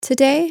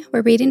Today,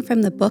 we're reading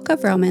from the book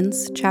of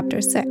Romans, chapter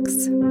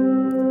 6.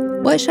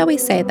 What shall we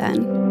say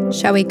then?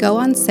 Shall we go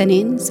on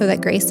sinning so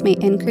that grace may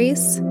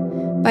increase?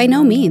 By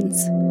no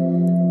means.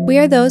 We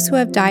are those who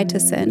have died to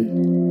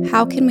sin.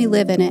 How can we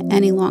live in it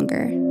any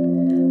longer?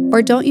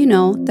 Or don't you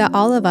know that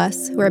all of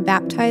us who are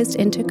baptized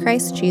into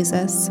Christ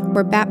Jesus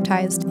were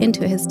baptized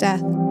into his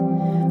death?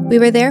 We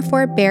were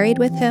therefore buried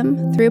with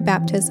him through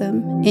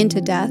baptism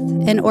into death,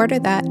 in order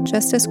that,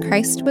 just as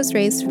Christ was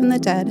raised from the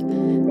dead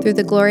through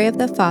the glory of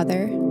the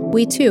Father,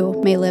 we too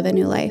may live a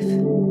new life.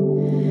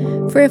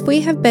 For if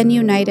we have been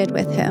united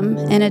with him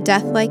in a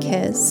death like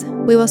his,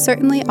 we will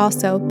certainly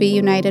also be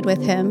united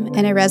with him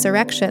in a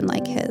resurrection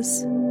like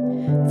his.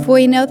 For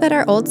we know that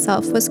our old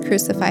self was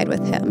crucified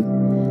with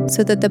him,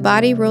 so that the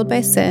body ruled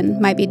by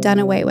sin might be done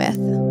away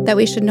with, that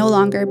we should no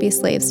longer be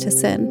slaves to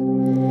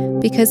sin,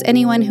 because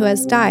anyone who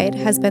has died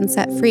has been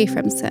set free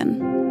from sin.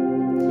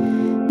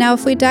 Now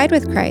if we died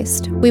with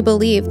Christ, we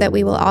believe that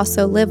we will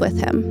also live with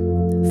him.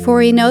 For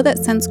we know that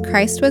since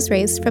Christ was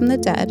raised from the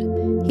dead,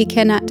 he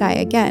cannot die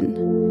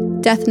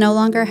again. Death no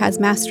longer has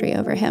mastery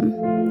over him.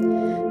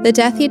 The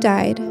death he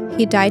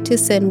died to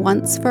sin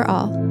once for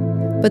all,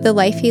 but the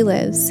life he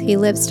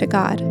lives to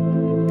God.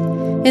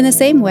 In the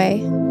same way,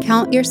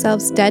 count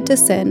yourselves dead to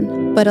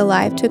sin, but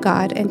alive to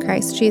God in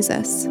Christ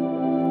Jesus.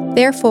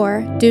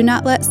 Therefore, do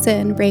not let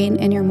sin reign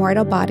in your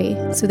mortal body,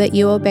 so that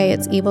you obey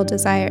its evil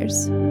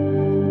desires.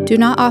 Do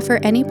not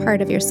offer any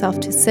part of yourself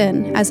to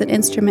sin as an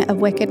instrument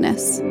of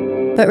wickedness,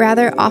 but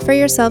rather offer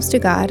yourselves to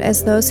God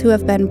as those who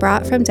have been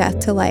brought from death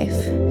to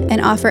life,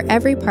 and offer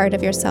every part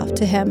of yourself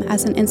to him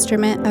as an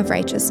instrument of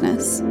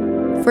righteousness.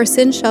 For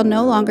sin shall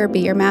no longer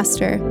be your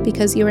master,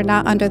 because you are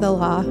not under the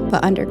law,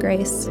 but under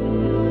grace.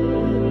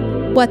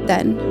 What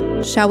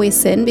then? Shall we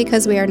sin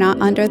because we are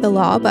not under the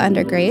law, but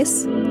under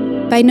grace?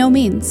 By no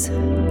means.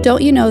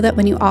 Don't you know that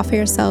when you offer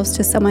yourselves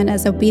to someone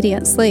as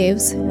obedient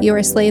slaves, you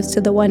are slaves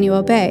to the one you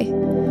obey,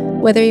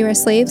 whether you are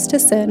slaves to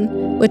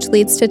sin, which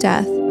leads to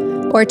death,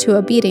 or to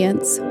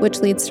obedience,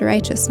 which leads to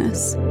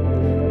righteousness.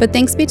 But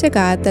thanks be to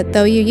God that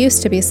though you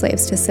used to be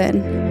slaves to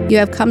sin, you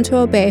have come to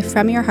obey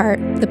from your heart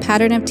the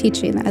pattern of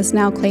teaching that has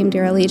now claimed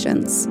your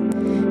allegiance.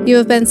 You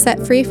have been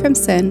set free from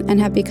sin and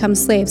have become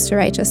slaves to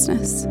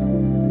righteousness.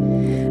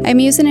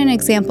 I'm using an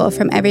example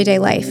from everyday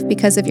life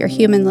because of your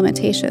human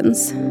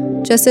limitations.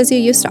 Just as you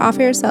used to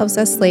offer yourselves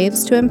as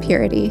slaves to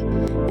impurity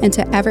and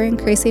to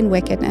ever-increasing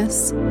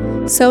wickedness,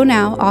 so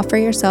now offer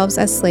yourselves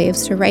as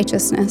slaves to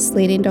righteousness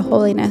leading to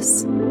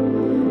holiness.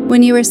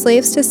 When you were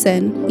slaves to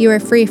sin, you were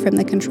free from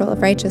the control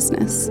of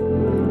righteousness.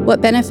 What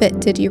benefit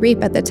did you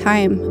reap at the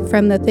time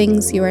from the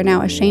things you are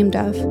now ashamed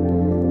of?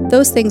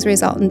 Those things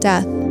result in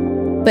death.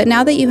 But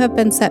now that you have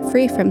been set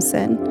free from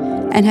sin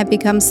and have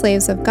become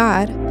slaves of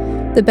God,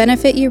 the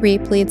benefit you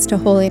reap leads to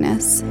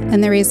holiness,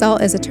 and the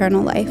result is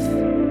eternal life.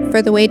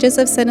 For the wages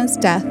of sin is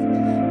death,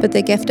 but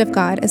the gift of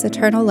God is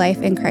eternal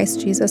life in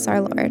Christ Jesus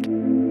our Lord.